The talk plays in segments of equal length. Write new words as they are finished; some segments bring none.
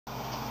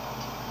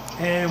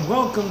and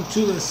welcome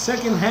to the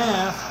second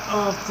half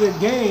of the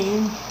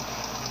game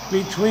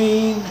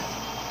between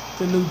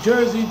the New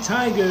Jersey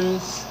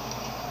Tigers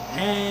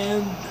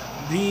and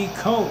the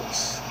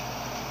Colts.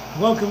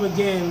 Welcome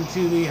again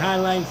to the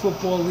Highlight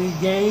Football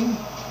League game,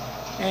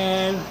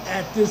 and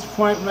at this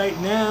point right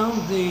now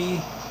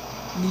the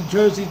New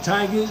Jersey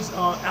Tigers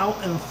are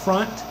out in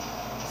front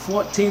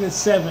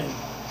 14-7.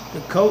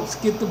 The Colts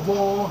get the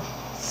ball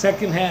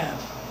second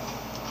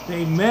half.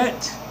 They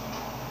met,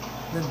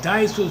 the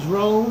dice was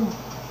rolled,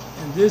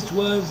 and this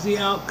was the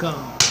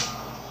outcome.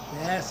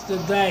 That's the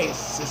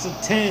dice. It's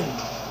a 10.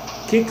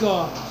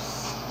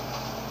 Kickoffs.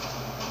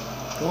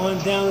 Going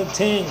down to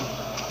 10.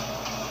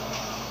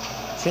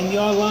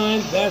 10-yard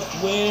line, that's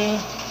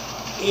where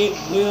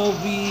it will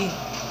be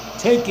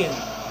taken.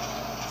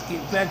 Let's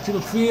get back to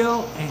the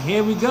field, and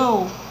here we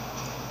go.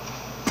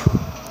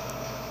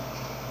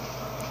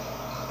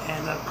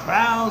 And the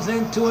crowd's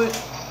into it.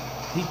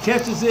 He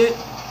catches it.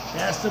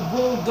 That's the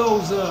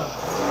bulldozer.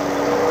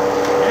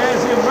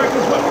 As it works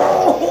his way.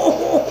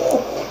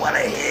 Oh, what a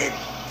hit.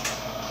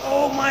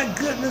 Oh my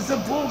goodness, the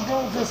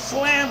bulldozer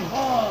slammed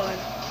hard.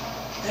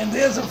 And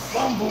there's a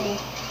fumble.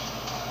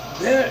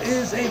 There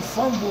is a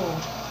fumble.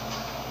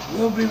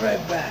 We'll be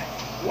right back.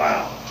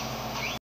 Wow.